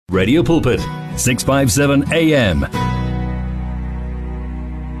Radio Pulpit, 657 AM.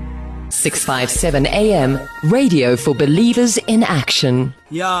 657 AM, radio for believers in action.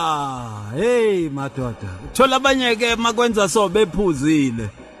 Yeah, hey madoda. Thola abanye ke makwenza so bephuzile.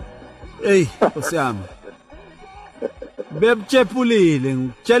 Hey, osiyami. Bebutshepulile,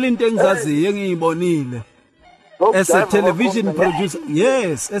 ngitshela into engizaziyo engiyibonile. As a television producer,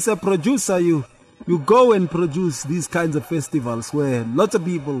 yes, as a producer you go and produce these kinds of festivals where lots of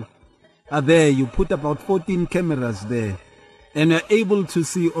people are there. You put about 14 cameras there and you're able to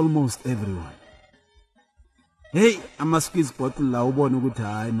see almost everyone. Hey, I must squeeze bottle la ubone ukuthi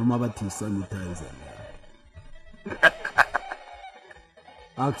hayi noma bathi sanitizer.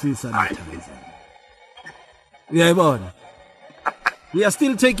 Athi sanitizer. Yeah, we are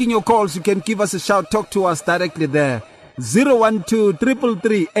still taking your calls. You can give us a shout, talk to us directly there.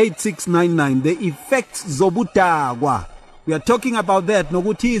 012-333-8699. The effects zobutagwa. We are talking about that.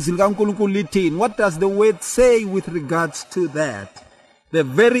 Nokuthi zilikankulunkulu lithini. What does the word say with regards to that? The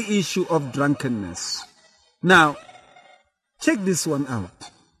very issue of drunkenness. Now, check this one out.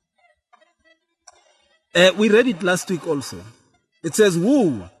 We read it last week also. It says,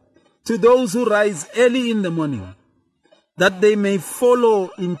 woe to those who rise early in the morning, that they may follow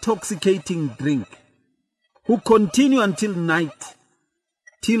intoxicating drink, who continue until night,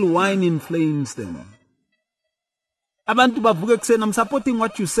 till wine inflames them. Abantu bavuke kuseni. I'm supporting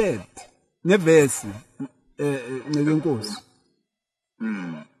what you said. Ngevesi ngenkosi.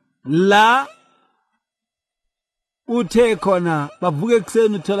 La uthe khona bavuke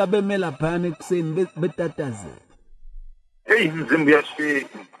kuseni uthola bemela phana kuseni betataze. Hey, mzimbi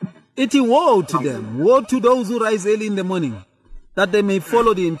yashika. It is woe to them, woe to those who rise early in the morning, that they may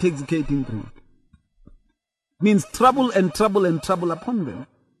follow the intoxicating drink. Means trouble and trouble and trouble upon them.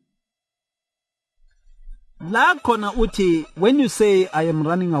 La kona uti, when you say I am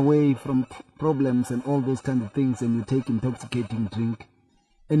running away from problems and all those kind of things, and you take intoxicating drink,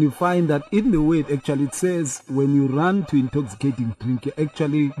 and you find that in the word actually it says when you run to intoxicating drink, you're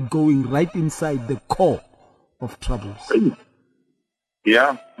actually going right inside the core of troubles.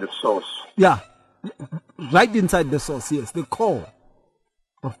 Yeah, the source. Yeah, right inside the source, yes, the core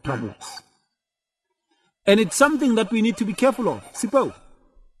of troubles. And it's something that we need to be careful of. Sipho.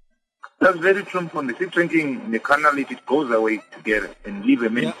 That's very true. When they keep drinking the carnality, it goes away together and leave a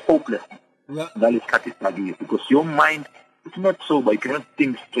man hopeless. Yeah. That is because your mind is not sober. You cannot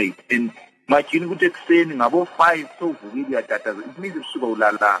think straight. And my children would explain about 5 so really at that. It means it's super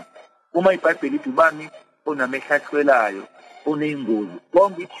lala. Oh my pipe, little bunny, on a mechanical. It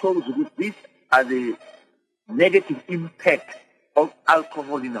shows that these are the negative impact of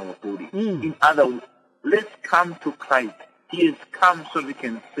alcohol in our body. In other words, let's come to Christ. He has come so we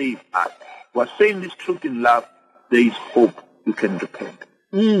can save us. We're saying this truth in love. There is hope. You can repent.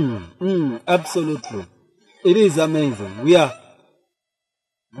 Absolutely. It is amazing. We are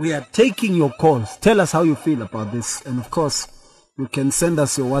taking your calls. Tell us how you feel about this. And of course, you can send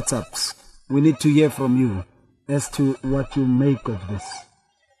us your WhatsApps. We need to hear from you as to what you make of this.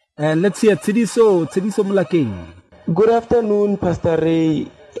 And let's hear Tsidiso Mulaking. Good afternoon, Pastor Ray.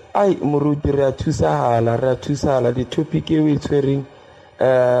 I Muruti Ratusala. The topic we're wearing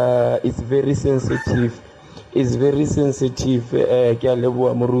is very sensitive. It's very sensitive.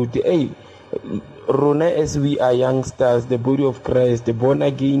 Muruti. Hey, Rona, as we are youngsters, the body of Christ, the born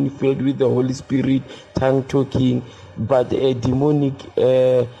again, filled with the Holy Spirit, tongue talking, but a demonic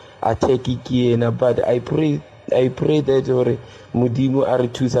attack again. But I pray that Mudimu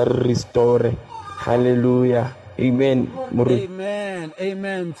Aritusa restore. Hallelujah. Amen.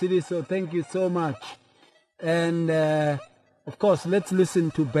 Amen. Sidiso, thank you so much. And of course, let's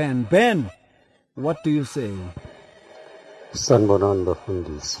listen to Ben. Ben, what do you say? Sanibonani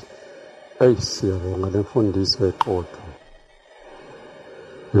bafundisi. Hey, siyabonga lemfundiso eqotho.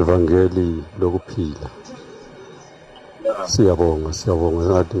 Evangeli lokuphila. Siyabonga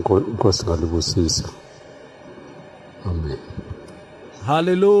ngathi inkosi ngalibusisa. Amen.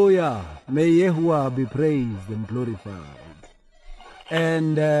 Hallelujah. May Yahuwah be praised and glorified.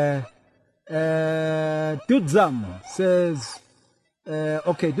 And Dudzam says,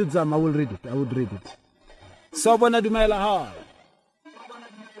 okay, Dudzam, I will read it. Sobona Dumela, hi.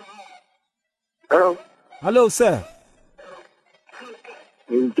 Hello. Hello, sir.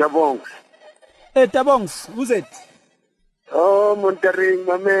 Tabongs. Hey, Tabongs, who's it? Oh, Monterrey,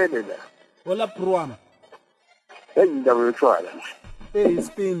 Mamela. Hola, Pruama. Hey, Dabutwala. Hey, it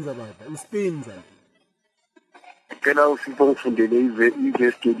spins about that. It spins. Can I also function the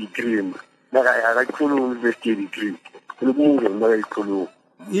invested dream? I could invested dream.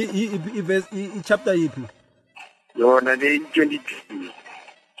 Chapter EP. No, na 23.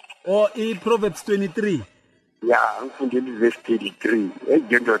 Or Proverbs 23. Yeah, ngifundele iverse 33.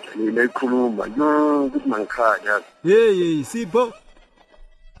 Engento thina ikhuluma ukuthi mangikhaya. Hey, Sipho.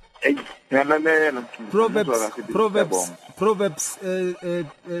 Hey, ngiyalalela. Proverbs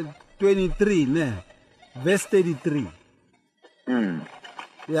 23, ne? Verse 33.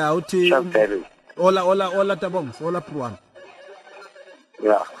 Yeah, uthi Ola tabongs, Ola Pruan.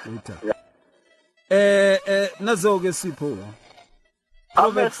 Yeah. Nazo-ke Sipho.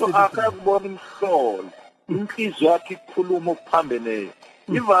 Amehlo akhe akubona imhlolo. Inhliziyo yakhe ikhuluma okuphambene.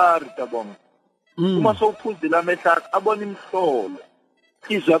 Ivari tabonga. Uma sowuphuzile amehlo akhe abona imhlolo.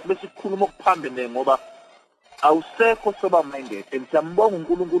 Inhliziyo yakhe bese ikhuluma okuphambene ngoba awusekho soba minded. Siyambonga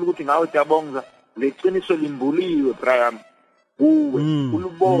uNkulunkulu ukuthi ngawe tabonga leqiniso limbuliwe Brian. Uwe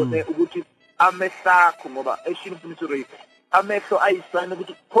ulubone ukuthi amehlo akho ngoba eshini mfundisi Ray amehlo ayisana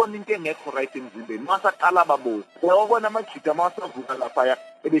ukuthi khona into engekho right emzimbeni masaqala babovu uyabona amajita masavuka lapha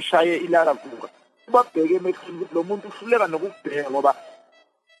ebeshaye ilala vuka ubabheke emehlweni ukuthi lo muntu uhluleka nokubheka ngoba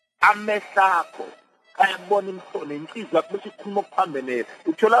amehlo akho ayabona imhlono inhliziyo yakho bese ikhuluma okuphambene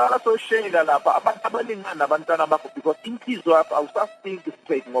utholakala soshela lapha abantu abalingana nabantwana bakho because inhliziyo yakho awusathink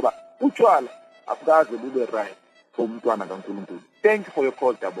straight ngoba utshwala abukaze bube right for umntwana kaNkulunkulu. Thank you for your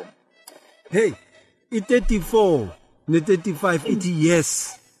call Dabo. Hey, i-34 ne-35 ithi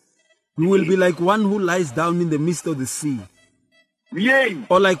yes, you will be like one who lies down in the midst of the sea. Yay.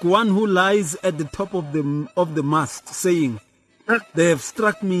 Or like one who lies at the top of the mast, saying, they have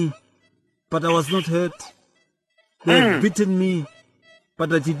struck me, but I was not hurt. They have beaten me,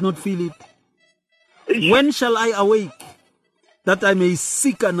 but I did not feel it. When shall I awake, that I may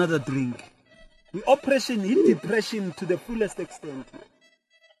seek another drink? The oppression hit depression to the fullest extent.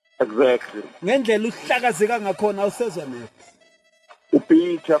 Exactly. Ngendlela uhlakazeka ngakhona awusezwa next.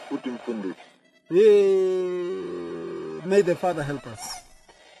 Upitha futhi mfundisi. May the Father help us.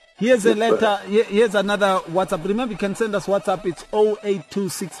 Here's a letter. Here's another WhatsApp. Remember, you can send us WhatsApp. It's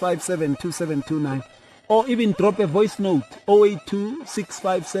 0826572729. Or even drop a voice note.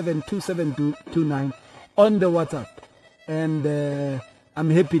 0826572729 on the WhatsApp. And I'm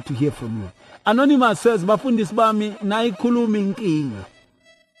happy to hear from you. Anonymous says, bafundisi bami nayikhuluma inkinga.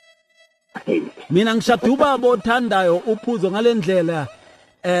 Mina ngishatuba bothandayo uphuzo ngalendlela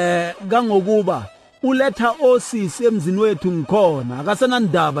kangokuba uletha osisi emzini wethu ngikhona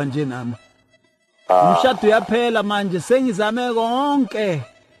akasenandaba nje nami. Umshado yaphela manje sengizame konke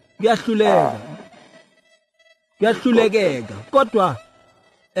kuyahlulekeka kodwa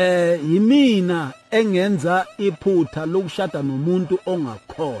yimina engenza iphutha lokushada nomuntu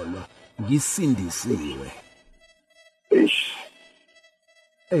ongakholwa ngisindisiwe.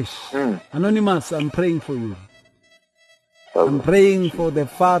 Anonymous, I'm praying for you. I'm praying for the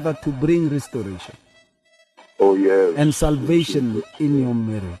Father to bring restoration. Oh yes. And salvation in your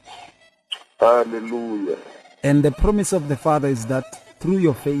marriage. Hallelujah. And the promise of the Father is that through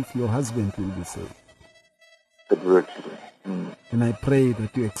your faith your husband will be saved. Exactly. And I pray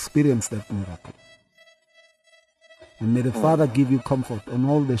that you experience that miracle. And may the Father give you comfort on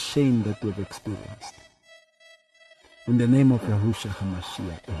all the shame that you have experienced. In the name of Yahushua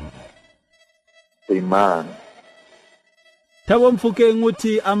HaMashiach. Amen.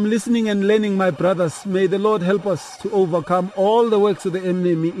 I'm listening and learning, my brothers. May the Lord help us to overcome all the works of the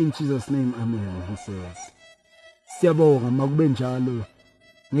enemy in Jesus' name. Amen. He says, Siyabonga makube njalo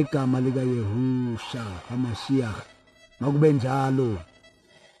ngegama lika Yahushua HaMashiach. Makube njalo.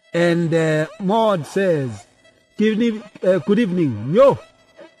 And Maud says, good evening. Yo,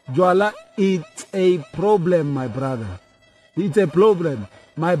 Jwala, it's a problem, my brother. It's a problem.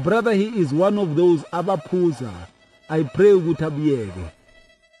 My brother, he is one of those abapuza. I pray utabiyege.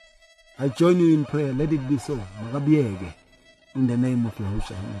 I join you in prayer. Let it be so. Magabiyege. In the name of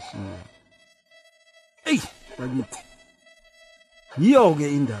Yahushua HaMashiach. Hey, bagithi. Yiyo-ke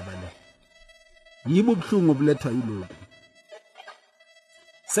indaba le. Yibo ubuhlungu obulethwa yilobu.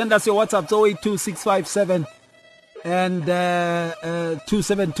 Send us your WhatsApp to 082657 and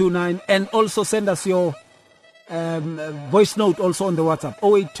 2729, and also send us your voice note also on the WhatsApp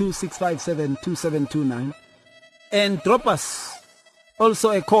 0826572729, and drop us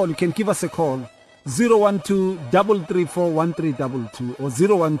also a call. You can give us a call 012-334-1322 or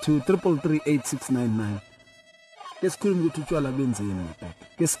 012-333-8699. Kesikhuluma ukuthi utshwala benzeni baba.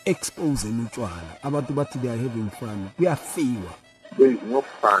 Kesi-expose utshwala. Abantu bathi they are having fun. Kuyafiwa. There is no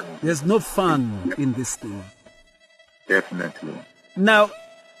fun. There's no fun in this thing. Definitely. Now,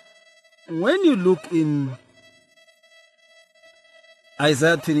 when you look in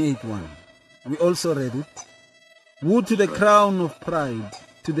Isaiah 28:1, we also read it. Woe to the crown of pride,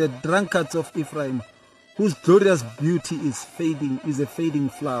 to the drunkards of Ephraim, whose glorious beauty is a fading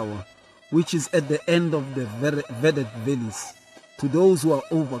flower, which is at the end of the verdant valleys, to those who are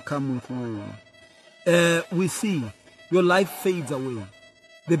overcome with wine. We see your life fades away.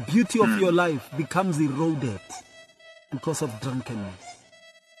 The beauty of your life becomes eroded because of drunkenness.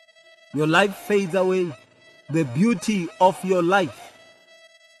 Your life fades away. The beauty of your life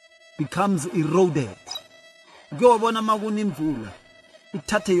becomes eroded. Go bona makuna imvula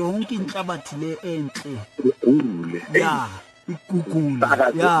ithathe yonke inhlabathi le enhle. Yeah, igugule.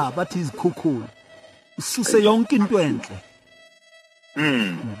 Yeah, but izikhukhula. Isuse yonke into enhle.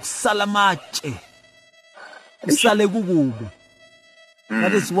 Salamache. Isale kukubi.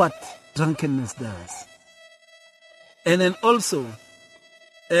 That is what drunkenness does. And then also,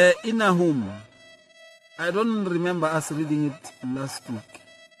 in Nahum, I don't remember us reading it last week.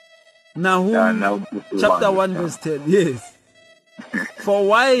 Nahum chapter 1 verse 10. Yes. For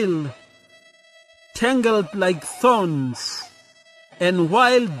while tangled like thorns, and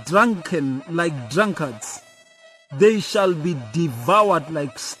while drunken like drunkards, they shall be devoured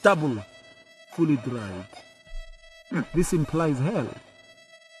like stubble, fully dried. This implies hell.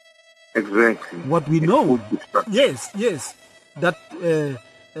 Exactly. What we know, yes, that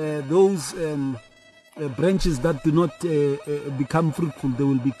those branches that do not become fruitful, they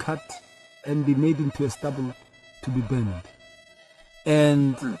will be cut and be made into a stubble to be burned.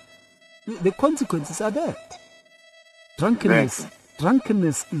 And the consequences are that.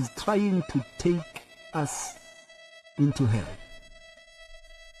 Drunkenness is trying to take us into hell.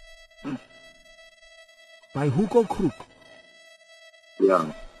 By hook or crook.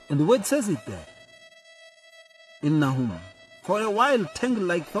 Yeah. And the word says it there in Nahum. For a while, tangled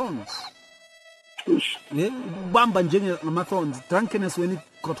like thorns. Yeah? Bamba njenge thorns. Drunkenness, when it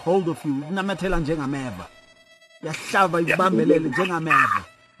got hold of you, namatela njengameva. Yahlaba ikubambelele njengameva.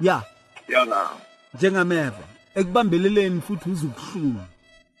 Yeah. Njengameva. Ekubambeleleni futhi uzubuhlungu.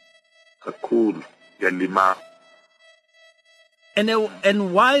 Kakhulu yalima.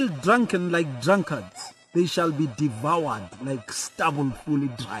 And while drunken like drunkards, they shall be devoured like stubble fully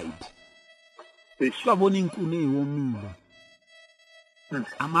dried. Babona inkuni eyomile.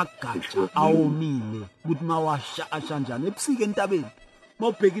 Amagatsha awomile. Kuthi mawasha ashanjani ebusika entabeni.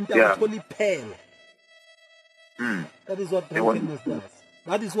 Mawubheka intaba uthola iphele. That is what drunkenness does.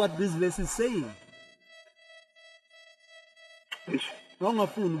 That is what this verse is saying.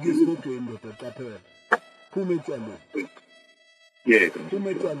 Wangafuni ukuyisa kodweni ndoda qaphela. Phuma etshwaleni. Yeah. Phuma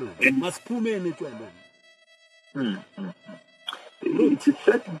etshwaleni. Masiphumeni etshwaleni. It's a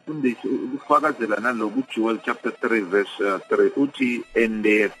certain thing. Joel chapter 3 verse 3 uthi, and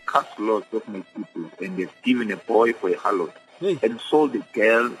they have cast lots of my people, and they have given a boy for a harlot, and sold a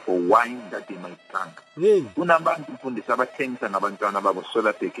girl for wine that they might drink. Kunabantu mfundisi abathengisa ngabantwana babo so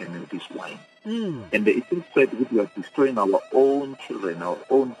that they can make this wine. And it is said that we are destroying our own children, our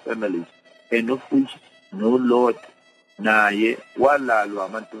own families, and of which no Lord naye walalwa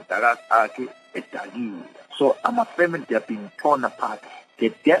amantodakazi akhe edakiwe. So our families, they are being torn apart.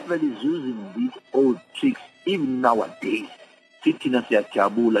 The devil is using these old tricks even nowadays. There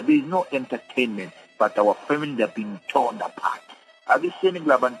is no entertainment, but our families are being torn apart. Are we seeing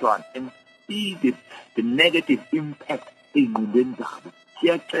Labantuan and see the negative impact in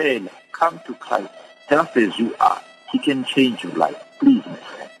the come to Christ, just as you are. He can change your life. Please, my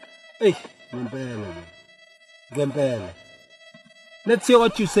friend. Hey, let's hear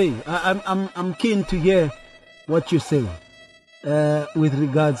what you say. I'm keen to hear what you say with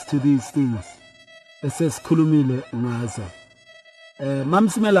regards to these things. It says Kulumile Ngaza.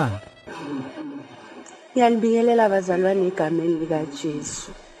 Mamsimelana. Ngiyanibingelela abazalwane egameni lika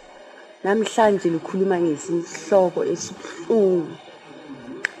Jesu. Namhlanje likhuluma ngesihloko esibuhlungu.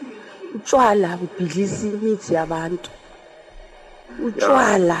 Utshwala ubhidlisa imithi yabantu.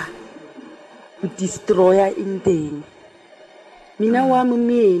 Utshwala udestroya inteni. Mina wami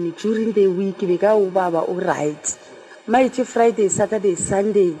myeni during the week beka ubaba o right. Mayithi Friday, Saturday,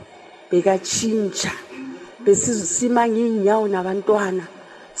 Sunday beka chincha. Besizima nginyawo nabantwana.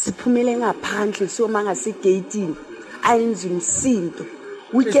 Siphumele ngaphandle siyoma ngasegateini ayenza umsindo.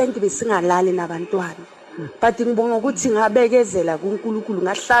 Weekend besingalali nabantwana. But ngibonga ukuthi ngabekezela kuNkulunkulu,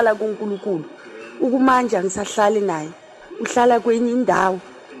 ngahlala kuNkulunkulu. Ukumanje ngisahlali naye. Uhlala kwenye indawo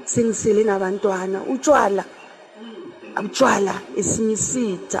sengisele nabantwana. Utshwala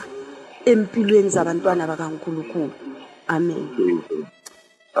esimisitha empilweni zabantwana bakaNkulunkulu. Amen.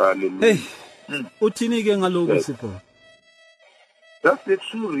 Hey, uthini ke ngaloko Sipho? That's the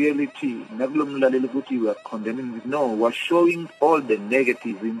true reality. We are condemning it. No, we are showing all the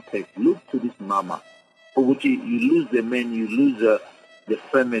negative impact. Look to this mama. You lose the man, you lose the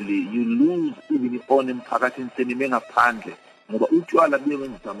family, you lose even on emphakathini senime ngaphandle ngoba utshwala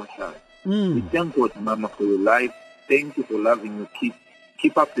buyenzisa amahlaya. We thank God, Mama, for your life. Thank you for loving your kids.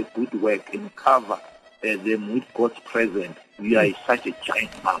 Keep up the good work and cover them with God's presence. You are such a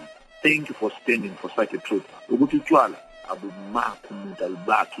giant mom. Thank you for standing for such a truth.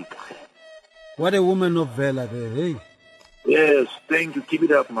 What a woman of valor there, hey? Yes, thank you. Keep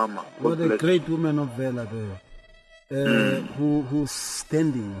it up, Mama. What a great woman of valor there. Who's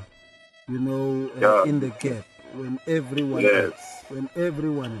standing, in the gap when everyone else, when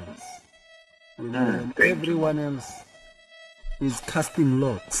everyone else is casting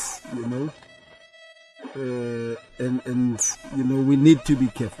lots, and we need to be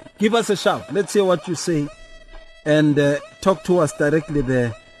careful. Give us a shout. Let's hear what you say and talk to us directly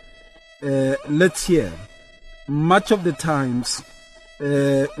there. Let's hear. Much of the times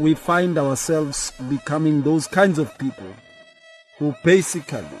we find ourselves becoming those kinds of people who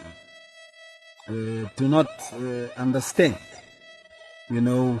basically do not understand,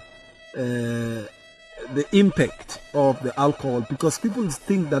 the impact of the alcohol, because people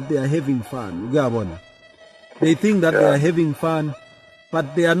think that they are having fun. They think that they are having fun,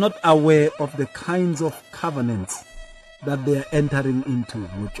 but they are not aware of the kinds of covenants that they are entering into.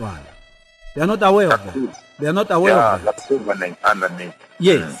 They are not aware of that. They are not aware of that.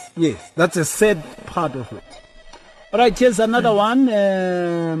 Yes, that's a sad part of it. All right, here's another one.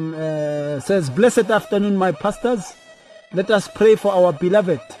 Says, blessed afternoon, my pastors. Let us pray for our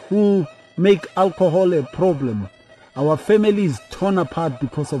beloved who make alcohol a problem. Our family is torn apart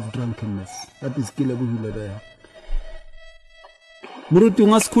because of drunkenness. That is Kilebuhile there. Muruti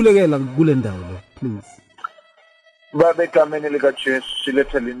ungasikhulekela kule ndawo le, please. Baba egameni lika Jesu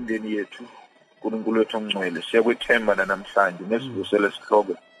silethela imindeni yethu uNkulunkulu wethu ongcwele siyakwethemba namhlanje nesivusele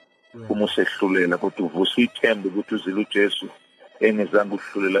isihloko uma usehlulela kodwa uvusa ithemba ukuthi uzile uJesu engezange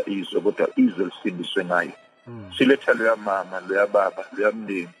uhlulela izwe kodwa izwe lisindiswe ngayo. Siletha leya mama leya baba leya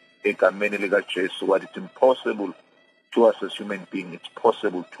mndeni egameni lika Jesu what is impossible to us as human beings, it's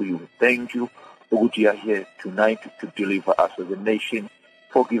possible to you. Thank you ukuthi you are here tonight to deliver us as a nation.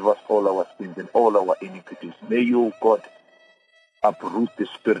 Forgive us all our sins and all our iniquities. May you, God, uproot the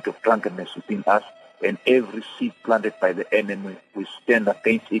spirit of drunkenness within us, and every seed planted by the enemy, we stand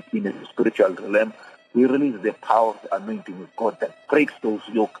against it in the spiritual realm. We release the power of the anointing of God that breaks those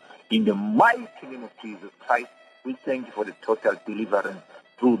yokes in the mighty name of Jesus Christ. We thank you for the total deliverance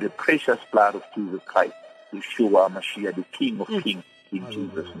through the precious blood of Jesus Christ, Yeshua Mashiach, the King of Kings, in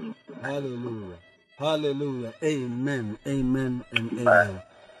Jesus' name. Hallelujah. Hallelujah. Amen. Amen and amen.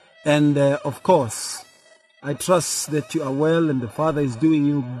 And of course, I trust that you are well and the Father is doing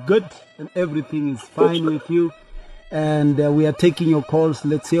you good and everything is fine with you. And we are taking your calls.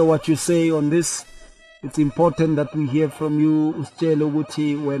 Let's hear what you say on this. It's important that we hear from you, Usitshele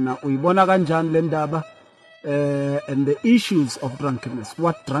ukuthi wena uyibona kanjani le ndaba and the issues of drunkenness,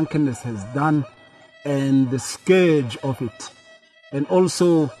 what drunkenness has done and the scourge of it, and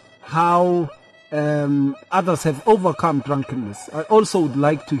also how others have overcome drunkenness. I also would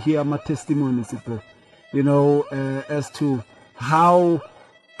like to hear my testimonies, as to how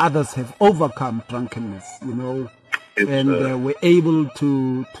others have overcome drunkenness, and were able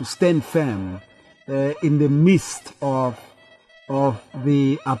to stand firm in the midst of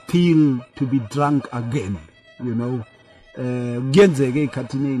the appeal to be drunk again, kuyenzeke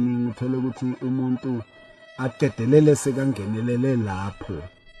ikhathini eningi uthole ukuthi umuntu aqedelele sekangenelele lapho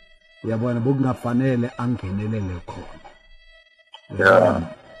uyabona bokungafanele angenelele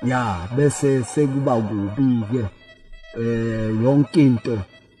khona bese sekuba kubi ke yonke into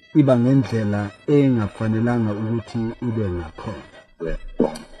iba ngendlela engafanelanga ukuthi ibe ngakhona.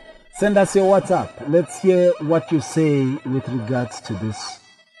 Send us your WhatsApp. Let's hear what you say with regards to this.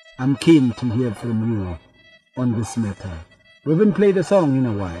 I'm keen to hear from you on this matter. We haven't played a song in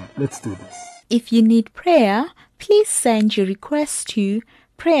a while. Let's do this. If you need prayer, please send your request to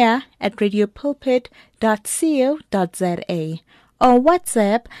prayer@radiopulpit.co.za or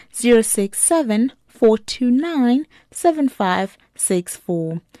WhatsApp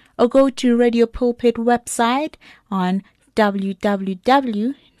 067-429-7564 or go to Radio Pulpit website on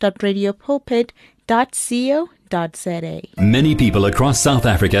www.radiopulpit.co.za. Many people across South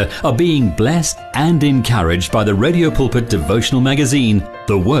Africa are being blessed and encouraged by the Radio Pulpit devotional magazine,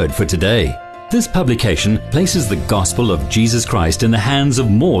 The Word for Today. This publication places the gospel of Jesus Christ in the hands of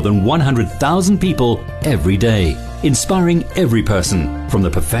more than 100,000 people every day, inspiring every person, from the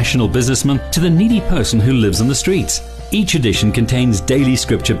professional businessman to the needy person who lives on the streets. Each edition contains daily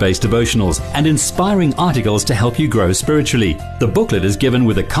scripture-based devotionals and inspiring articles to help you grow spiritually. The booklet is given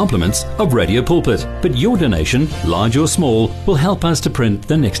with the compliments of Radio Pulpit, but your donation, large or small, will help us to print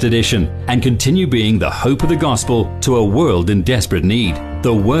the next edition and continue being the hope of the gospel to a world in desperate need.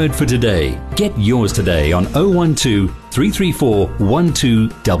 The Word for Today. Get yours today on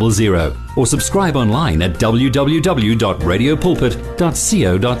 012-334-1200 or subscribe online at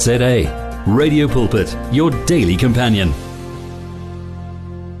www.radiopulpit.co.za. Radio Pulpit, your daily companion.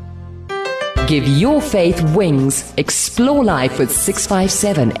 Give your faith wings. Explore life with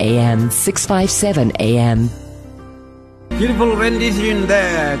 657 AM. 657 AM. Beautiful rendition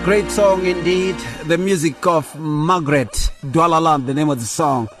there. Great song indeed. The music of Margaret Dwalalam, the name of the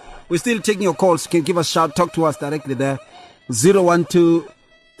song. We're still taking your calls. You can give us a shout. Talk to us directly there.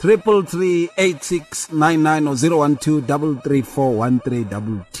 012-333-8699 or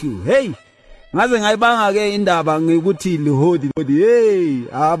 012-334-1322. Hey! Ngaze ngayibanga ke indaba ngikuthi lihodi hey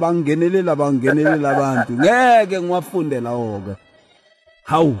abangenelela abantu ngeke ngiwafundela wonke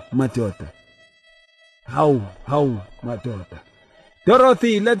how madoda madoda.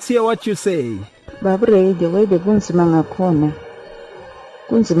 Dorothy, let's hear what you say. Babure, the way bekunzima ngakhona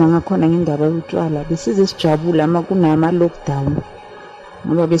ngendaba yotshwala besize sijabula ama kunama lockdown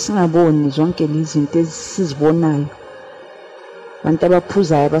ngoba besingaboni zonke lezi zinto esizibonayo. Abantu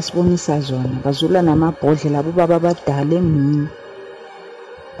abaphuzayo basibonisa zona bazula namabhodlela labo baba badala emini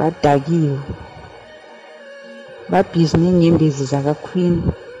badakiwe babhizi nengembezi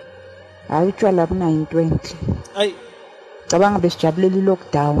zakaQueen hayi utshwala buna-20 ayi cabanga besijabulela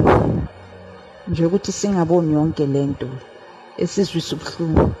i-lockdown nje ukuthi singaboni yonke lento esizwisa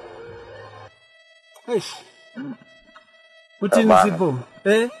ubuhlungu. Uthini Sipho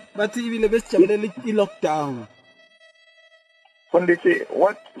bathi ibile besijabulela i-lockdown. Fundisi,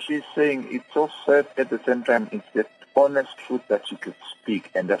 what she's saying, it's so sad at the same time. It's the honest truth that she could speak,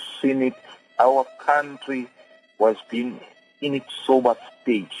 and I've seen it. Our country was being in its sober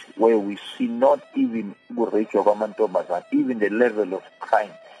stage where we see not even even the level of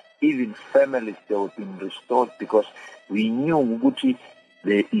crime, even families that were being restored because we knew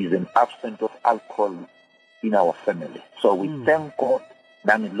there is an absence of alcohol in our family. So we thank God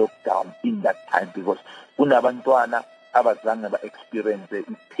that we lockdown in that time because unabantwana abazange ba-experience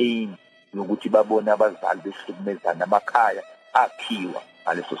i-pain yokuthi babone abazali behlukumezana amakhaya akhiwa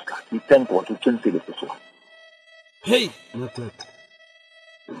ngaleso sikhathi. Thank God uqinisile sesona. Hey madoda,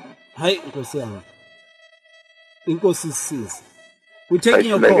 hayi Nkosi yami, Inkosi sisize. We're taking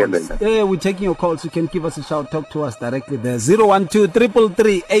your calls. We're taking your calls. You can give us a shout. Talk to us directly there.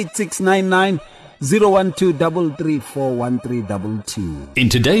 012-333-8699. 012-334-1322. In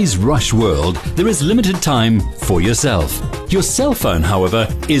today's rush world, there is limited time for yourself. Your cell phone, however,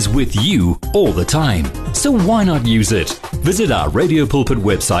 is with you all the time. So why not use it? Visit our Radio Pulpit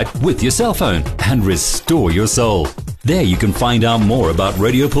website with your cell phone and restore your soul. There you can find out more about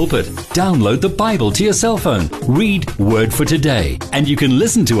Radio Pulpit, download the Bible to your cell phone, read Word for Today, and you can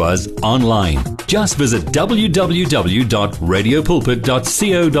listen to us online. Just visit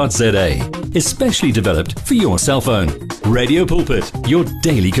www.radiopulpit.co.za. Especially developed for your cell phone. Radio Pulpit, your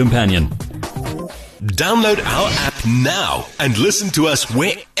daily companion. Download our app now and listen to us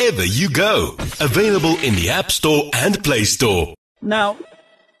wherever you go. Available in the App Store and Play Store. Now,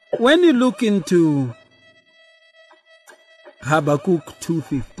 when you look into Habakkuk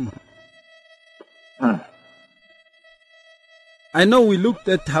 2:15. I know we looked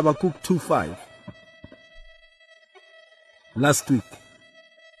at Habakkuk 2:5 last week.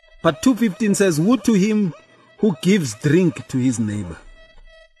 But 2:15 says, woe to him who gives drink to his neighbor.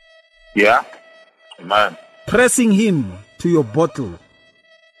 Yeah, man. Pressing him to your bottle,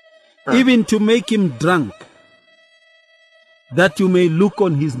 even to make him drunk, that you may look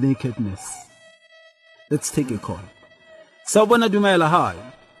on his nakedness. Let's take a call. Sawubona Dumela, hi.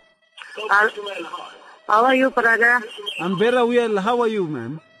 How are you, brother? I'm very well. How are you,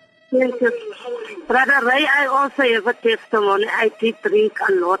 ma'am? Yes, yes. Brother Ray, I also have a testimony. I did drink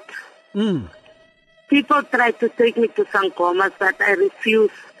a lot. People tried to take me to Sankomas, but I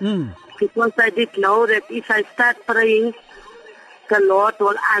refused. Because I did know that if I start praying, the Lord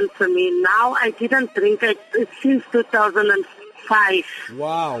will answer me. Now I didn't drink it since 2005.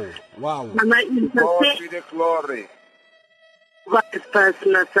 Wow. And I God be the glory. God is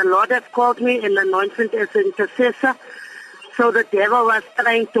personal. The Lord has called me and anointed as an intercessor. So the devil was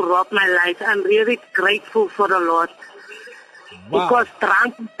trying to rob my life. I'm really grateful for the Lord. Wow. Because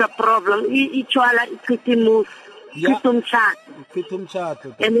drunk is the problem. Ichwala ikitimus.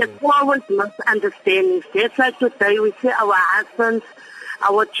 And there's always misunderstandings. That's why today we see our husbands,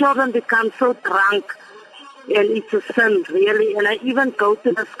 our children become so drunk. And it's a sin, really. And I even go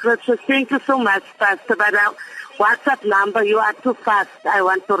to the scriptures. Thank you so much, Pastor. But WhatsApp number, you are too fast. I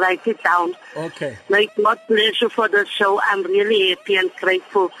want to write it down. Okay. May God bless you for the show. I'm really happy and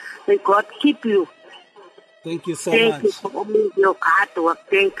grateful. May God keep you. Thank you so Thank much. you for all your hard work.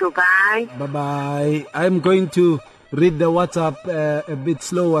 Thank you. Bye. Bye-bye. I'm going to read the WhatsApp a bit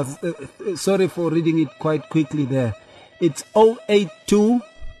slower. Sorry for reading it quite quickly there. It's 082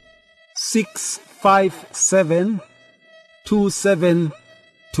 657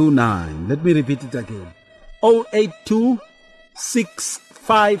 2729. Let me repeat it again. 082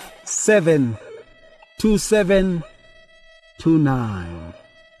 657 2729.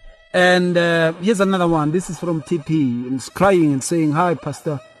 And here's another one. This is from TP. He's crying and saying, "Hi,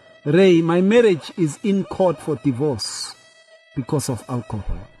 Pastor Ray. My marriage is in court for divorce because of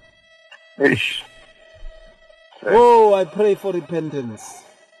alcohol." Ish. Oh, I pray for repentance.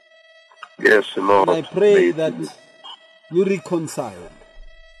 Yes, Lord. And I pray that you reconcile.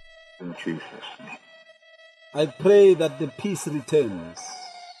 In Jesus' name. I pray that the peace returns.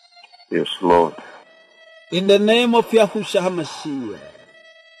 Yes, Lord. In the name of Yahushua HaMashiach.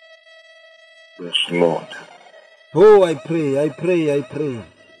 Yes, Lord. Oh, I pray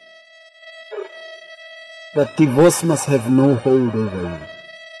that divorce must have no hold over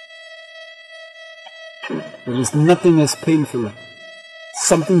you. There is nothing as painful,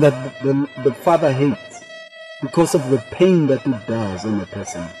 something that the Father hates because of the pain that it does on a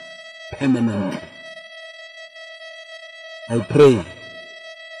person permanently. I pray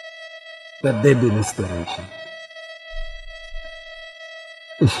that there be restoration.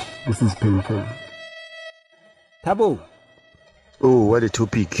 This is painful. Tabo. Oh, what a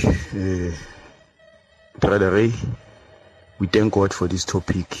topic. Brother Ray, we thank God for this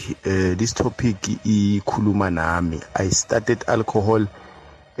topic. This topic, ikhuluma nami. I started alcohol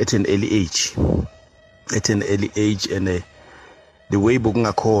at an early age. And the way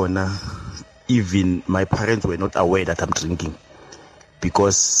bokungakhona, even my parents were not aware that I'm drinking,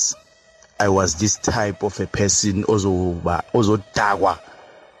 because I was this type of a person also dagwa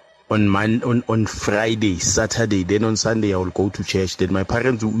on Friday, Saturday, then on Sunday I will go to church. Then my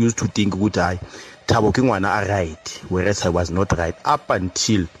parents used to think good I Thabo ke ngwana a right, whereas I was not right up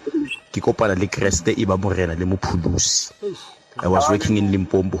until ke kopana le Kriste iba morena le mophulusi. I was working in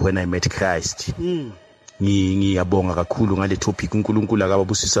Limpopo when I met Christ. Ngiyabonga kakhulu ngale topic. uNkulunkulu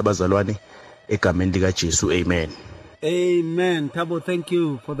akababusisa abazalwane egameni lika Jesu. Amen. Amen. Tabo, thank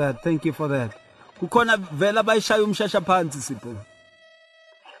you for that. Thank you for that. Kukhona vela bayishaya umshasha phansi Sipho.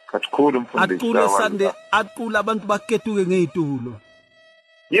 Kakhulu mfundisi. Aqule Sunday, aqule abantu baketuke ngezitulo.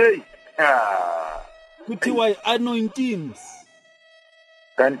 Yey. Kuthiwa anointings.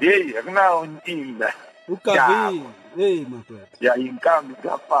 Kanti hey akunawo inkinga. Ugavi. Hey madoda. Ya inkambi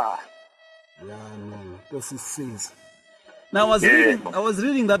kapha. Yeah, no. This is says. Now I was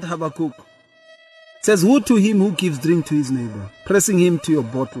reading that Habakkuk. It says, "Woe to him who gives drink to his neighbor, pressing him to your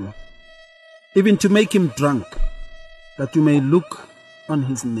bottle, even to make him drunk, that you may look on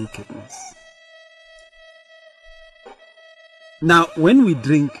his nakedness." Now, when we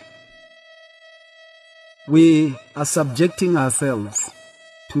drink, we are subjecting ourselves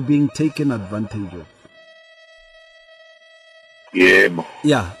to being taken advantage of.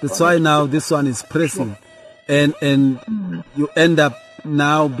 Yeah, that's why now this one is pressing, and you end up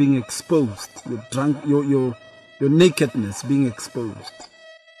now being exposed. You're drunk, your nakedness being exposed.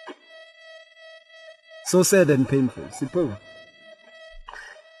 So sad and painful. Sipho.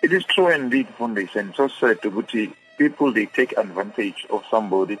 It is true indeed, Foundation. So sad to people, they take advantage of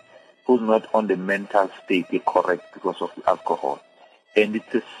somebody who's not on the mental state correct because of the alcohol. And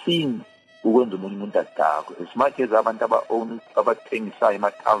it's a sin when the monument as much as abantu abathengisa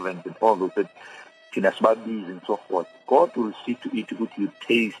ema-taverns and all of that, and so forth. God will see to it that you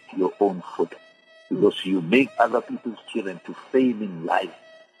taste your own food, because you make other people's children to fail in life.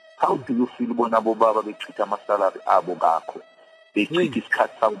 How do you feel when abobaba betreat amasalary abo gakho? They treat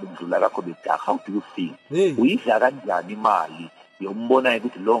isikhathi sabo bendlula gakho bedaga. How do you feel? Uyidla kanjani imali yombona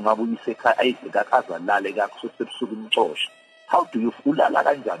ukuthi lo ngabe uyisekhaya ayidle kakazalale kakho sosebusuku umxosha? How do you feel? Ulala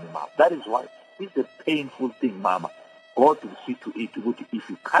kanjani mama? That is why it's a painful thing, mama. God will see to it that if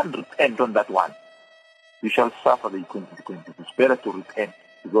you can't repent on that one, you shall suffer the consequences. It's better to repent,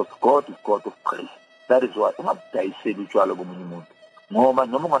 because God is God of grace. That is why ungabudayiseli utshwala komunye umuntu, ngoba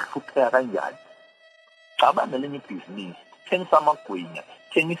noma ungahlupheka kanjani, cabanga lenye ibhizinisi, thengisa amagwinya,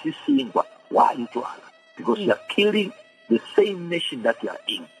 thengisa isinkwa. Why utshwala? Because you are killing the same nation that you are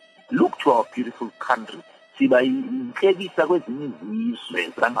in. Look to our beautiful country. Siba inhlekisa kwezinye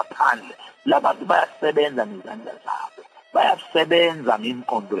izizwe zangaphandle. Labantu bayasebenza ngezandla zabo, bayasebenza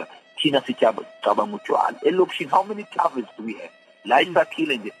ngemiqondo. Tina Sichabamutual. Elopshin, how many travels do we have? Lives are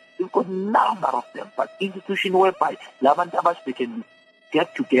killing them. We've got a number of them, but institution whereby Lavantabas they can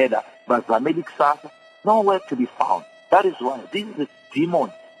get together, but Zamelik Sasa, nowhere to be found. That is why this is a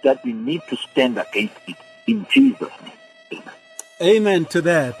demon that we need to stand against it in Jesus' name. Amen to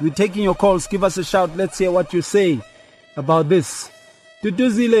that. We're taking your calls. Give us a shout. Let's hear what you say about this.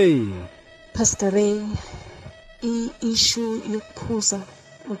 Duduzile. Pastor Ray, issue yokuphuza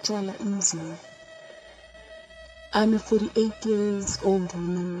utshwala endlini. I'm a 48 years old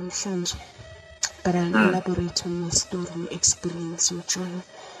woman namhlanje, but I'll elaborate on my story and experience utshwala.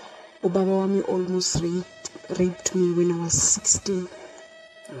 Ubaba wami almost raped me when I was 16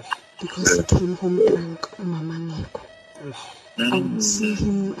 because he came home drunk. Umama ngekho. I would see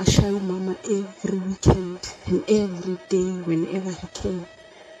him ashaya umama every weekend and every day whenever he came.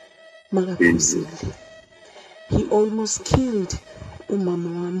 Magaphuzile. He almost killed umama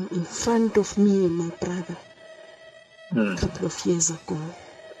wami in front of me and my brother a couple of years ago.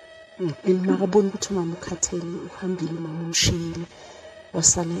 And magabona ukuthi umama ukhathele uhambile umama umshiyile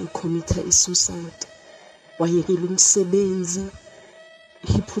wasala ecommit suicide. Wayekela umsebenzi.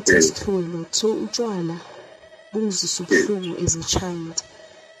 He put us through a lot. So utshwala bungizisa ubuhlungu as a child,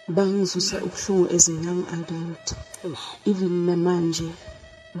 bangizisa ubuhlungu as a young adult. Even namanje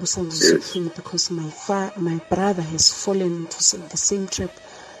busangizisa ubuhlungu because my brother has fallen into the same trap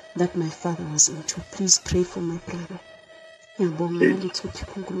that my father was into. Please pray for my brother. Ngiyabonga ngalitho ukuthi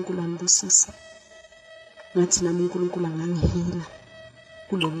uNkulunkulu angibusisa. Ngathi nami uNkulunkulu angangihila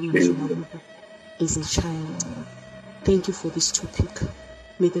kulolu ngizwa as a child. Thank you for this topic.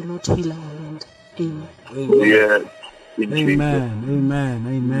 May the Lord heal our land. Amen. Amen. Amen. Amen.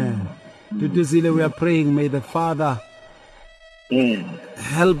 Amen. Duduzile, we are praying. May the Father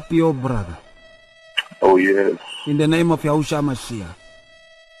help your brother. Oh, yes. In the name of Yahushua Mashiach.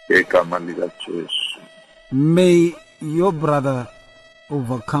 May your brother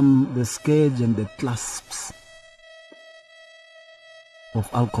overcome the scourge and the clasps of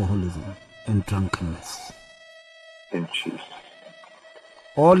alcoholism and drunkenness. In Jesus.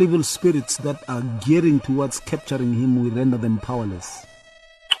 All evil spirits that are gearing towards capturing him, we render them powerless.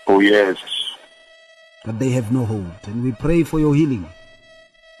 Oh, yes. That they have no hold. And we pray for your healing.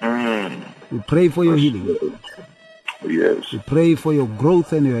 We pray for your healing. Oh, yes. We pray for your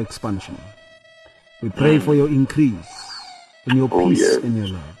growth and your expansion. We pray for your increase in your peace and your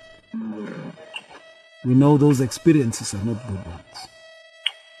love. We know those experiences are not good ones.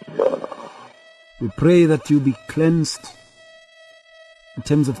 We pray that you be cleansed in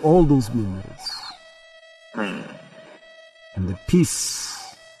terms of all those memories. And the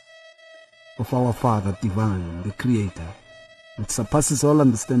peace of our Father divine, the Creator, that surpasses all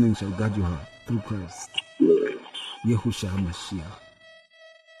understanding shall guard your heart through Christ. Yahushua Mashiach.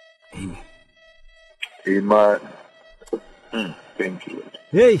 Amen. Amen. Thank you.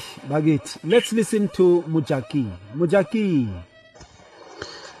 Hey, Bagit, let's listen to Mujaki. Mujaki.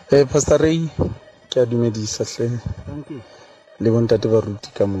 Hey, Pastor Ray, thank you. Le bontate ba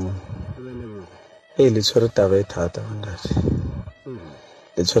ruti ka mo le tshwere taba thata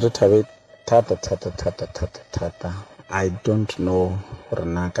le tshwere taba thata. I don't know gore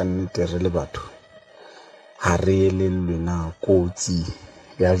na ka nnete re le batho ha re elellwe na kotsi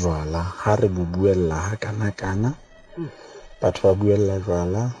ya jwala ha re bubuella ha kana batho ba buella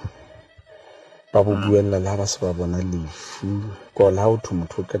jwala ba bubuella la ba se ba bona lefu ko la o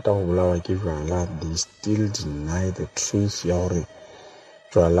thumotho keta go bolawa ke jwala. They still deny the truth ya gore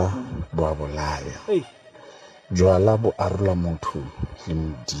jwala bo a bolaya. Jwala bo arola motho le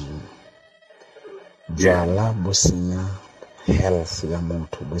modimo. Jwala bo senya health ya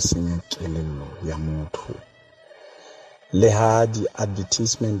motho, bo senya kelello ya motho. Le ha di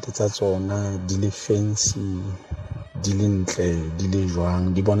advertisement tsa tsona di le fancy, di le ntle, di le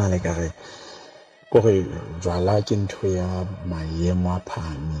jwang, di bona le kare gore jwala ke ntho ya maemo a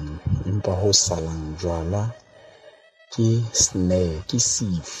phahameng, empa ho salang jwala ke snare, ke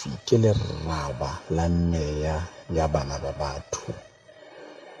sifi, ke leraba la meya ya bana ba batho.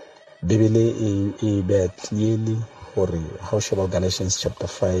 Bibele e be clearly gore ha o sheba Galatians chapter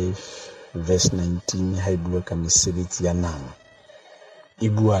 5 verse 19 ha e bua ka mesebetsi ya nama, e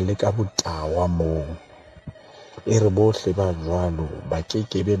bua le ka botawa mo e re bohle ba jwalo ba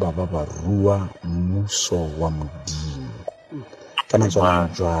kekebe ba rua mmuso wa modimo. Ka matswana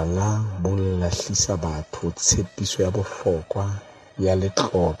jwala bo lahlisa batho tshepiso ya bohlokwa ya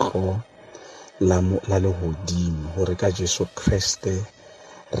letlotlo la lehodimo gore ka Jesu Kriste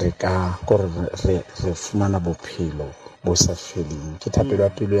re ka gore re fumana bophelo bo sa feleng. Ke thapelo ya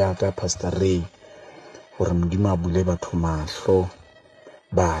pelo ya ka Pastor Ray gore modimo a bule batho mahlo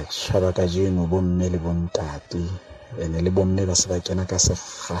batjha ba kajeno bomme le bontate ene le bomme ba se ba kena ka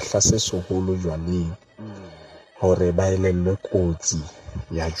sekgahla se seholo jwaleng hore ba elellwe kotsi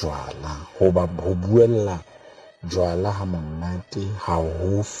ya jwala ho buella jwala ha monate ha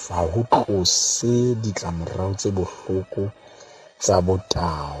ho tlose ditlamorao tse bohloko tsa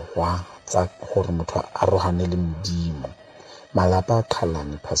botahwa tsa hore motho a rohane le Modimo. Malapa a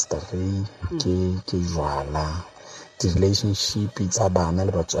qhalane Pastor Ray ke jwala, di-relationship tsa bana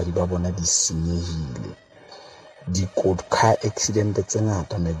le batswadi ba bona di senyehile. Car accident tse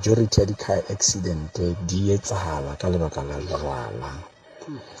ngata, majority ya di-car accident di etsahala ka lebaka la jwala.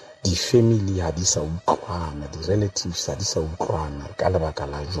 Di-family ha di sa utlwana, di-relatives ha di sa utlwana ka lebaka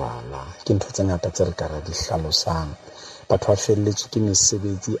la jwala. Ke ntho tse ngata tse re ka ra di hlalosang. Batho ba felletswe ke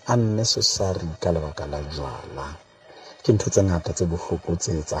mesebetsi unnecessary ka lebaka la jwala. Ke ntho tse ngata tse bohloko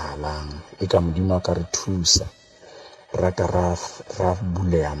tse etsahalang. E ka Modimo a ka re thusa, ra ka ra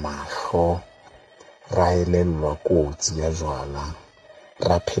buleha mahlo, ra elellwa kotsi ya jwala,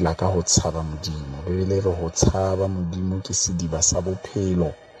 ra phela ka ho tshaba Modimo. Bebele re ho tshaba Modimo ke sediba sa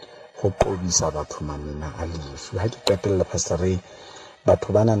bophelo, ho qobisa batho mamina a lefu. Ha ke qetella Pastor Ray,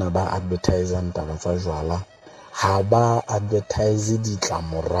 batho banana ba advertisang taba tsa jwala ha ba advertise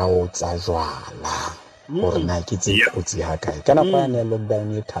ditlamorao tsa jwala hore na ke tse kotsi ha kae. Ka nako ya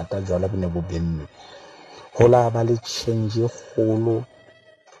lockdown e thata jwala bo ne bo benne, ho la ba le change kgolo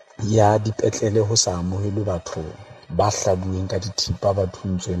ya dipetlele ho sa amohelwe batho ba hlabuweng ka dithipa, ba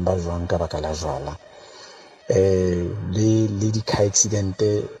thuntsweng, ba jwang ka baka la jwala. Le di-car accident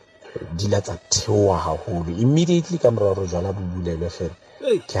di la tsa theoha haholo immediately ka mora hore jwala bo bulelwe fela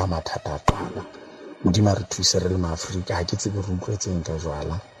ke ha mathata a qala. Modimo re thuse re le ma-Afrika, ha ke tsebe re utlwetseng ka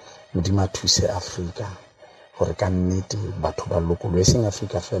jwala. Modimo a thuse Afrika hore ka nnete batho ba lokolohe, seng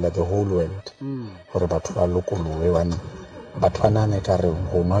Afrika fela, the whole world, hore batho ba lokolohe. Batho ba nane ka re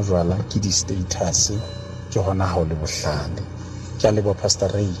ho nwa jwala ke di-status, ke hona ha o le bohlale. Ke a leboha Pastor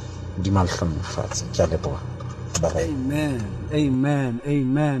Ray, Modimo a le hlomphafatse. Ke a leboha. Bye.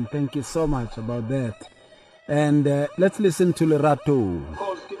 Amen. Thank you so much about that. And let's listen to Lerato.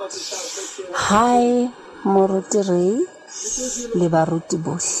 Hi, Moruti Ray, le baruti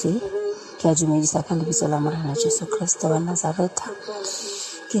bohle. Ke a dumedisa ka lebitso la Morena Jesu Kriste wa Nazareta.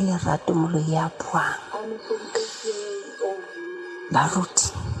 Ke Lerato moloi ya phuang.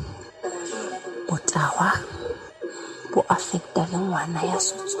 Baruti, botahwa bo affecta le ngwana ya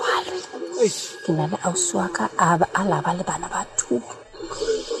sotswalwe. Ke na le ausi wa ka a laba le bana ba 2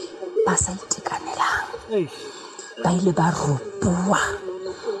 ba sa itekanelang, ba ile ba rupua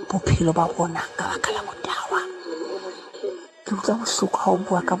bophelo ba bona ka baka la botahwa. Ke utlwa bohloko ha o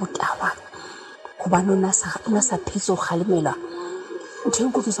bua ka botahwa hobane o sa phetse o kgalemelwa. Ntho e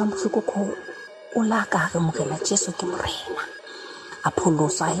nkutlwisang bohloko ko o la ka re Morena Jesu ke morena. A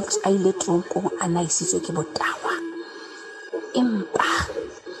Paulus a ile tronkong a naisitswe ke botahwa, empa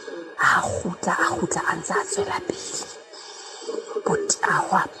a kgutla a ntse a tswela pele.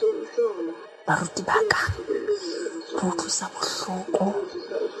 Botahwa baruti ba ka bo utlwisa bohloko,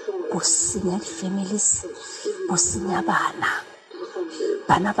 bo senya di-families, bo senya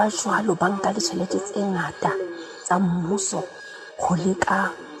bana ba jwalo ba nka ditjhelete tse ngata tsa mmuso ho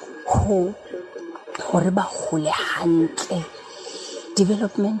leka hore ba hole hantle.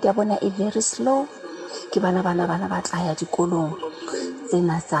 Development ya bona e very slow. Ke bana ba tla ya dikolong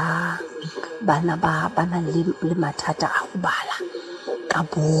tsena tsa bana ba le mathata a ho bala ka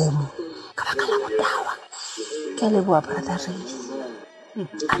bomo ka baka la botahwa. Ke a leboha Brother Ray.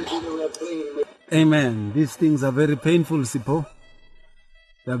 Amen. These things are very painful, Sipho.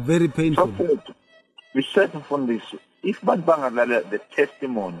 They are very painful. We said from this, if the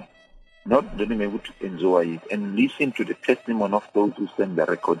testimony, not being able to enjoy it and listen to the testimony of those who send the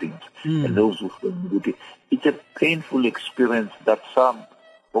recordings and those who send it, it's a painful experience that some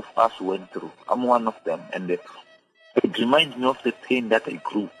of us went through. I'm one of them, and it reminds me of the pain that I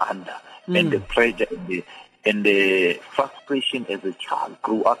grew under and the pressure and the frustration as a child,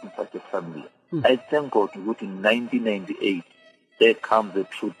 grew up in such a family. I thank God in 1998, there comes the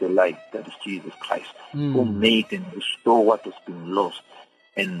truth, the light, that is Jesus Christ, who made and restored what has been lost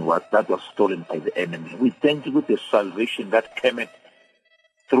and what that was stolen by the enemy. We thank you with the salvation that came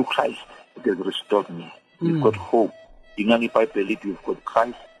through Christ. It has restored me. You've got hope. If I believe you've got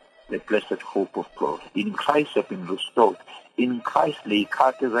Christ, the blessed hope of God. In Christ you have been restored. In Christ le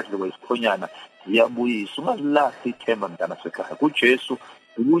ikhathe zathi wesikhonyana ziyabuyisa. Ungalahli ithemba mntana sekhaya. KuJesu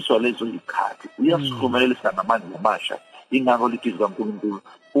ubuyiswa lezo ikhathi. Uyasihlumelelisa namanzi amasha. Ingakho lithi zikaNkulunkulu,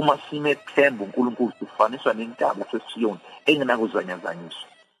 uma sinethemba uNkulunkulu sifaniswa nentaba sesiyoni engenakuzanyazanyiswa.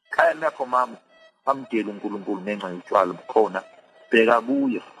 Khaya lakho mama, amdela uNkulunkulu ngenxa yotshwala bukhona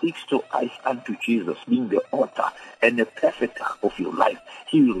Fix your eyes unto Jesus, being the author and the perfecter of your life.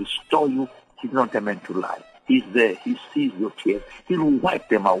 He will restore you. He's not a man to lie. He's there. He sees your tears. He will wipe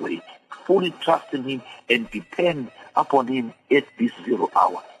them away. Fully trust in him and depend upon him at this very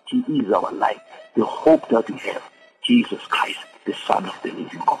hour. He is our life, the hope that we have. Jesus Christ, the Son of the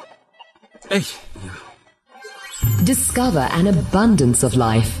living God. Hey. Discover an abundance of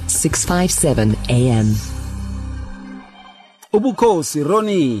life. 657 AM. Ubukhosi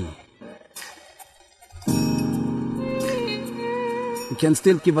Ronnie. You can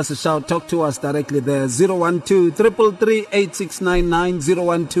still give us a shout. Talk to us directly there. 012-333-8699,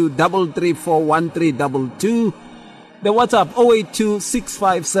 012-334-1322. The WhatsApp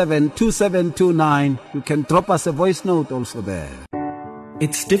 082-657-2729. You can drop us a voice note also there.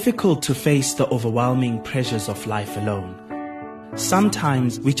 It's difficult to face the overwhelming pressures of life alone.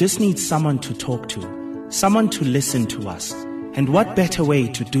 Sometimes we just need someone to talk to, someone to listen to us. And what better way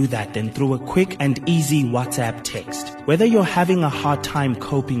to do that than through a quick and easy WhatsApp text? Whether you're having a hard time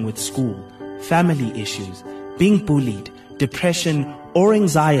coping with school, family issues, being bullied, depression, or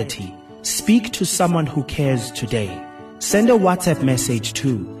anxiety, speak to someone who cares today. Send a WhatsApp message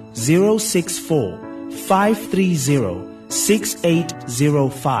to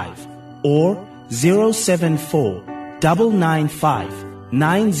 064-530-6805 or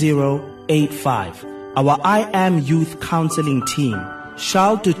 074-995-9085. Our I Am Youth Counseling team,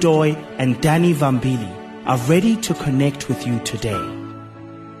 Charles Dudoy and Danny Vambili, are ready to connect with you today.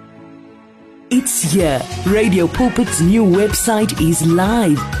 It's here. Radio Pulpit's new website is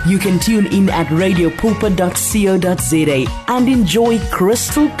live. You can tune in at radiopulpit.co.za and enjoy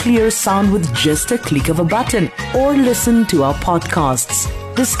crystal clear sound with just a click of a button, or listen to our podcasts.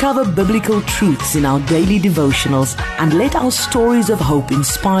 Discover biblical truths in our daily devotionals and let our stories of hope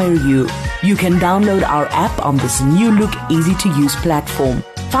inspire you. You can download our app on this new look, easy-to-use platform.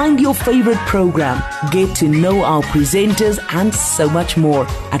 Find your favorite program, get to know our presenters, and so much more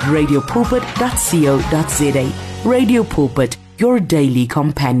at radiopulpit.co.za. Radio Pulpit, your daily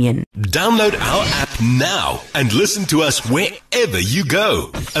companion. Download our app now and listen to us wherever you go.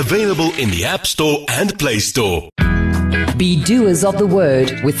 Available in the App Store and Play Store. Be doers of the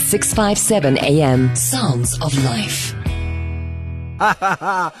word with 657 AM. Sounds of life.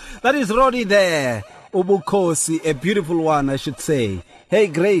 That is Roddy there. Ubukhosi, a beautiful one, I should say. Hey,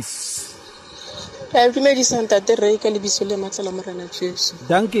 Grace. Thank you.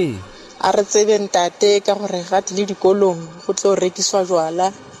 Thank you. A re tsebe ntate ka gore ga tle dikolong go tlo rekiswa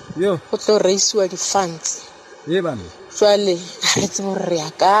jwala go tlo reisiwa di-funds bana jwale ga re tsebe gore re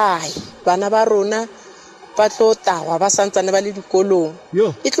ya kae bana ba rona ba tlo tawa ba santsane ba le dikolong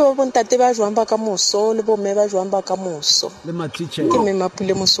e tlo bo ntate ba jwang ba ka moso le bo mme ba jwang ba ka moso le ma-teacher ke me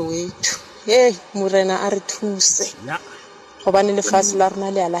mapule moso wethu morena a re thuse gobane lefatshe la rona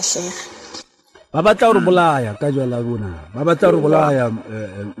le a lahlega ba batla re bolaya ka jwala bona ba batla re bolaya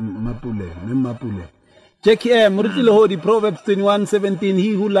mapule Jackie M Rutile Hodi Proverbs 21:17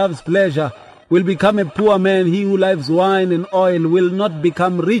 He who loves pleasure will become a poor man, he who loves wine and oil will not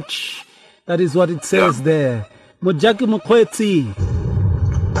become rich. That is what it says there. Mojaki Mokwetsi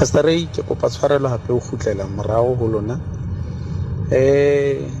Pastor Ray ke kopa tshwarelo hape o khutlela morao ho lona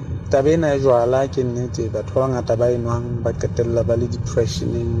tabena jwala ke nnete batho ba ngata ba enwang ba qetella ba le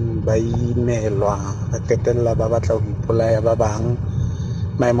depression ba imelwa ba qetella ba batla ho ipolaya ba bang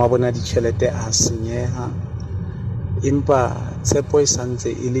maemo a bona ditšhelete a senyeha empa tshepo e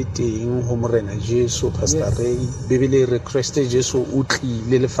santse e le teng ho morena Jesu Pastor Ray bibele re Kriste Jesu o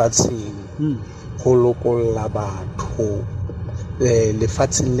tlile lefatsheng ho lokolla batho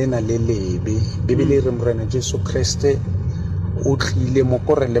lefatsheng lena le lebe bibele re morena Jesu Kriste o tlile mo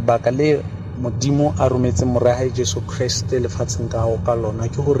kore lebaka le modimo a rometse morae Jesu Kriste lefatsheng ka ho ka lona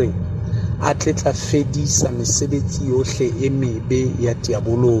ke hore a tletla fedisa mesebetsi yohle e mebe ya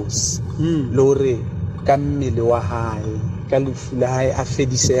diabolos le hore ka mmele wa hae ka lefu la hae a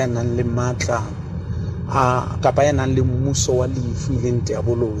fedise ya nang le matla a kapa ya nang le mmuso wa lefu le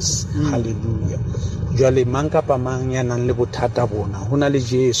diabolos haleluya jwale mang kapa mang ya nang le bothata bona hona le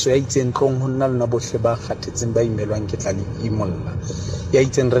Jesu ya itseng tlong ho nna lona bohle ba kgathetseng ba imelwang ke tla le imolla ya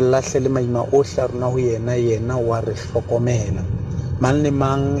itseng re lahle le maima ohle rona ho yena wa re hlokomela mang le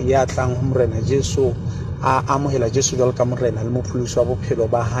mang ya tlang ho morena Jesu a amohela Jesu jwalo ka morena le mopholosi wa bophelo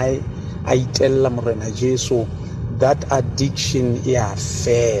ba hae a itella morena Jesu that addiction ya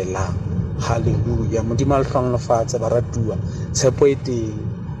fela haleluya modimo a hlonglofatsa baratuwa tshepo e teng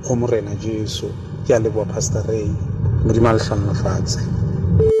ho morena Jesu ke a leboha Pastor Ray modimo a hlonglofatse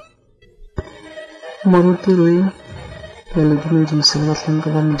Marutiro ya le dumedisa ba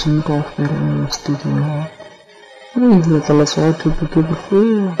tlanka ba modimo ka ofela mo studio Letla sa thupi ke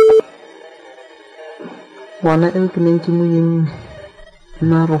bohloko. Bona e ke neng ke mo yeng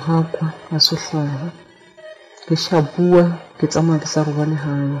na ro ha kwa a se hlaha. Ke shabua ke tsamaya ke sa robale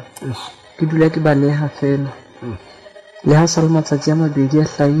hae. Ke dula ke baleha fela. Le ha sa le matsatsi a mabedi a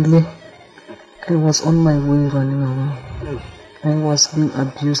hlaile, I was on my way running away. I was being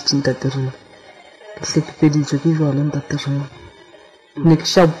abused in that room. Ke hlekefeditswe ke jwale in that room. Ne ke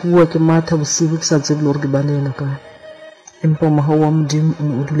shabua ke matha bosibu ke sa tsebe le hore ke balehela kae. Empa moha wa Modimo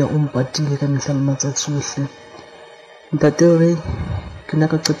o dula o mpatile ka mehla le matsatsi ohle. Ntate Ray ke na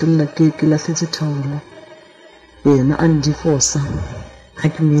ka qetella ke lahletse thaula. Yena a ndifosa ha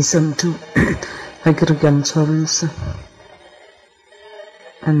ke mo isa ntho ha ke re ke a ntshwarisa.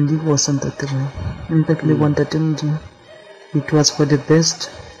 A ndifosa ntate Ray. Empa ke leboha ntate Modimo. It was for the best,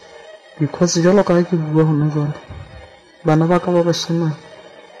 because jwalo ka ha ke bua hona jwale, bana ba ka ba bashemane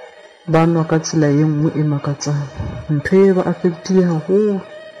ba nwa ka tsela e nngwe e makatsang. Ntho e ba affectile haholo.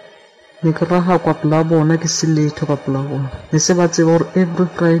 Ne ke raha kwa pela bona ke se letho ka pela bona. Ne se ba tseba hore every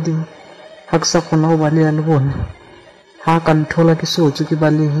Friday ha ke sa kgona ho baleha le bona, ha ka nthola ke sotswe ke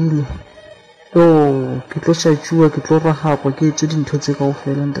balehile, ke tlo shatjua, ke tlo raha kwa ke etse dintho tse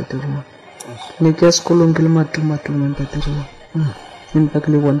kaofela ntate Ray. Ne ke ya sekolong ke le matumatuma ntate Ray. Empa ke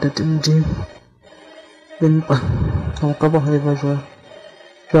leboha ntate Modimo. Empa ha o ka ba ha eba jwalo.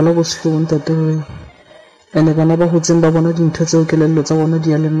 Jwalo bo sehlooho ntate Ray. Ene bana ba hotseng ba bona dintho tseo kelello tsa bona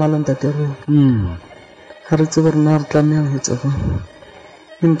di a lemala ntate Ray. Ha re tsebe rena re tlameha ho etsa jwang.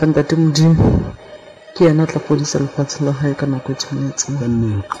 Empa ntate Modimo ke yena tla fodisa lefatshe la hae ka nako e tshwanetseng.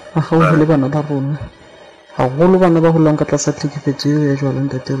 A hauhele bana ba rona, haholo bana ba holang ka tlasa tlhekefetso eo ya jwalo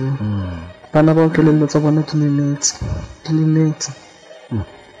ntate Ray. Bana ba kelello tsa bona di lemetse.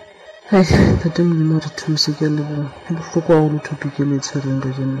 Hai, ntate Modimo re thuse ke a leboha. Ho bohloko haholo thupi ke le tshwereng ka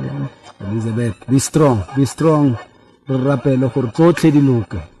jeno lena. Elizabeth, be strong. Re rapele gore tsotlhe di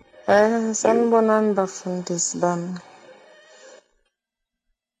loke. Sanibonani bafundisi bami.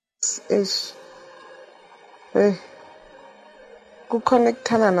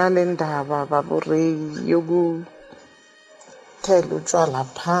 Kuconnectana nale ndaba babo Ray yokuthela utshwala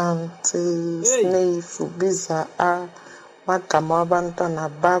phansi, snake ubiza amagama abantwana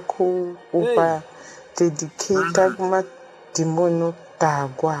bakho, uba dedicate kumadimoni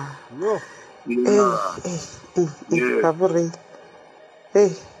okudakwa. Babo Ray,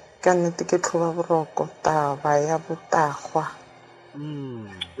 kannete ke tlhoba boroko taba ya botagwa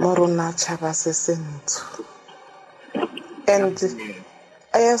mo rona tšhaba se sentsho. And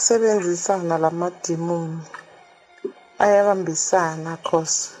ayasebenzisana la madimoni, ayabambisana,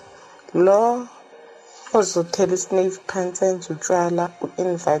 cause lo ozothela isnake phansi enza utshwala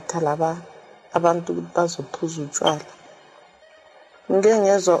u-invite laba abantu ukuthi bazophuza utshwala. Ngeke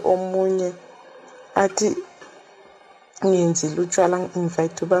ngezwa omunye athi ngiyenzile utshwala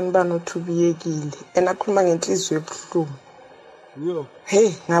ngi-invite abantu banothubiyekile, enakhuluma ngenhliziyo ebuhlungu.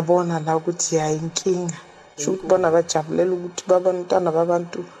 Ngabona la ukuthi hayi inkinga. Shokuthi bona bajabulela ukuthi babantwana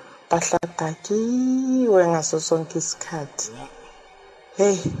babantu bahladakiwe ngaso sonke isikhathi.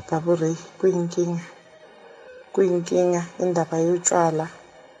 Babo Ray, kuyinkinga indaba yotshwala.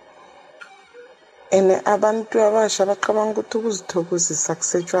 Ene abantu abasha baqabanga ukuthi ukuzithokozisa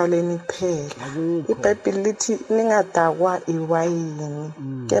kusetshwaleni kuphela. iBhayibheli lithi ningadakwa iwayini,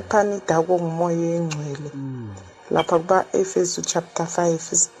 kepha nidakwe ngumoya engcwele. Lapha kuba Efesu chapter 5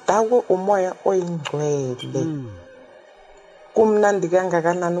 sidakwe umoya oyingcwele. Kumnandi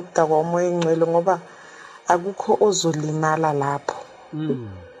kangakanani ukudakwa umoya engcwele ngoba akukho ozolimala lapho.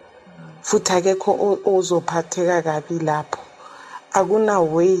 Futhi akekho ozophatheka kabi lapho. Akuna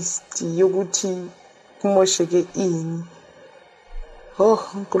waste yokuthi kumosheke ini.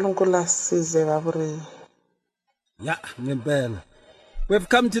 uNkulunkulu asize babo Ray. Ngempela. We've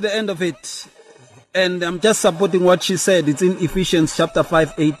come to the end of it. And I'm just supporting what she said. It's in Ephesians chapter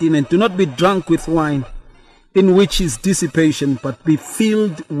 5:18. And do not be drunk with wine, in which is dissipation, but be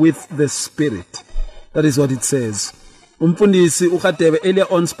filled with the Spirit. That is what it says. Umfundisi uKhatebe earlier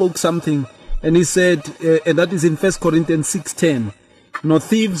on spoke something, and he said, and that is in 1 Corinthians 6:10, no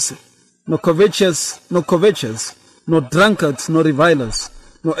thieves, no covetous, no drunkards, no revilers,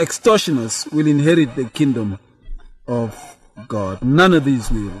 no extortioners will inherit the kingdom of God. None of these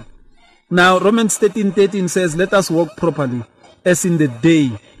will. Now, Romans 13:13 says, let us walk properly, as in the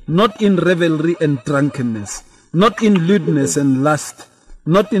day, not in revelry and drunkenness, not in lewdness and lust,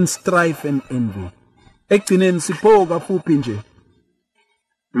 not in strife and envy.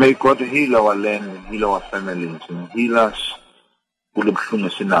 May God heal our land and heal our families and heal us. There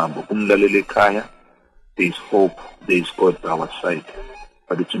is hope, there is God by our side.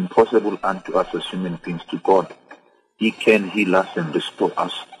 But it's impossible unto us as human beings to God He can heal us and restore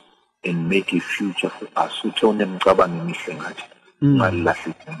us and make a future for us.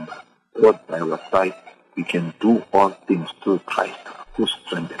 God by our side, we can do all things through Christ who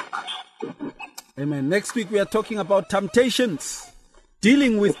strengthens us. Amen. Next week we are talking about temptations.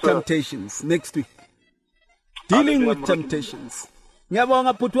 Dealing with temptations. Next week. Dealing with temptations.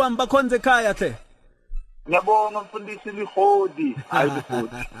 Ngiyabonga bhuti wami bakhonze ekhaya hle. Ngiyabonga mfundisi Legodi.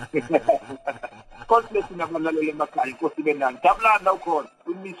 God bless you nabalaleli emakhaya. Inkosi ibe nani. Jabulani ukhona.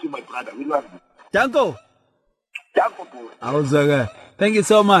 We miss you my brother. We love you. Danko. Danko boy. Awuzeke. Thank you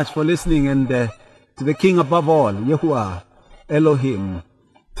so much for listening and to the King above all, Yahuwah, Elohim,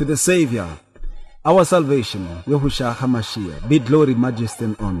 to the Savior, our salvation, Yahushua HaMashiach. Be glory, majesty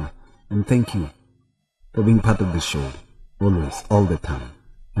and honor. And thank you for being part of the show. Always, all the time.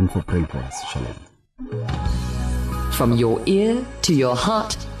 And for praying for us. Shalom. From your ear to your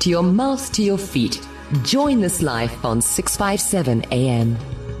heart to your mouth to your feet, join this life on 657 AM.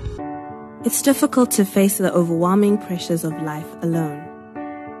 It's difficult to face the overwhelming pressures of life alone.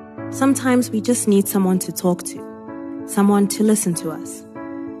 Sometimes we just need someone to talk to, someone to listen to us.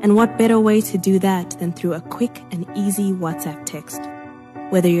 And what better way to do that than through a quick and easy WhatsApp text?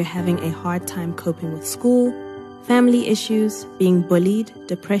 Whether you're having a hard time coping with school, family issues, being bullied,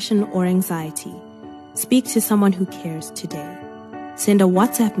 depression, or anxiety, speak to someone who cares today. Send a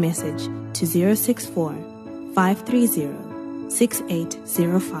WhatsApp message to 064 530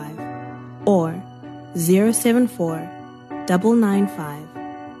 6805 or 074 995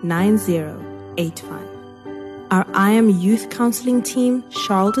 9085. Our I Am Youth Counseling team,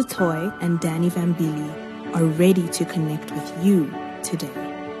 Charles DeToy and Danny Vambili, are ready to connect with you today.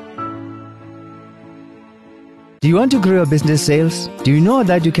 Do you want to grow your business sales? Do you know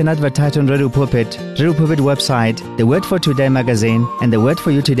that you can advertise on Radio Pulpit website, the Word for Today magazine, and the Word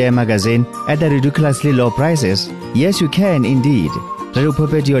for You Today magazine at the ridiculously low prices? Yes, you can indeed. Radio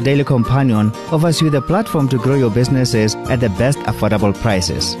Pulpit, your daily companion, offers you the platform to grow your businesses at the best affordable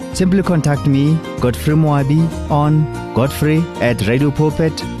prices. Simply contact me, Godfrey Moabi, on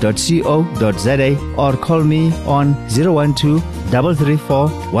godfrey@radiopulpit.co.za or call me on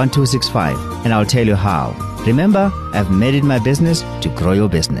 012-334-1265 and I'll tell you how. Remember, I've made it my business to grow your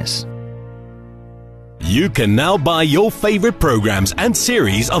business. You can now buy your favorite programs and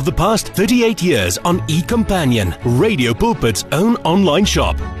series of the past 38 years on eCompanion, Radio Pulpit's own online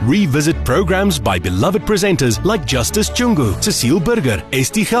shop. Revisit programs by beloved presenters like Justice Chungu, Cecile Burger,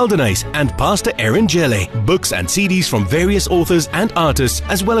 Esti Geldenhuys, and Pastor Aaron Jelle. Books and CDs from various authors and artists,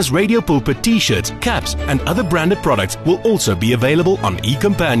 as well as Radio Pulpit t-shirts, caps, and other branded products will also be available on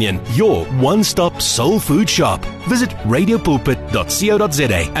eCompanion, your one-stop soul food shop. Visit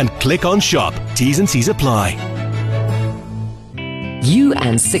radiopulpit.co.za and click on shop. T's and C's apply. You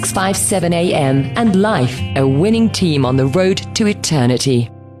and 657 AM and life, a winning team on the road to eternity.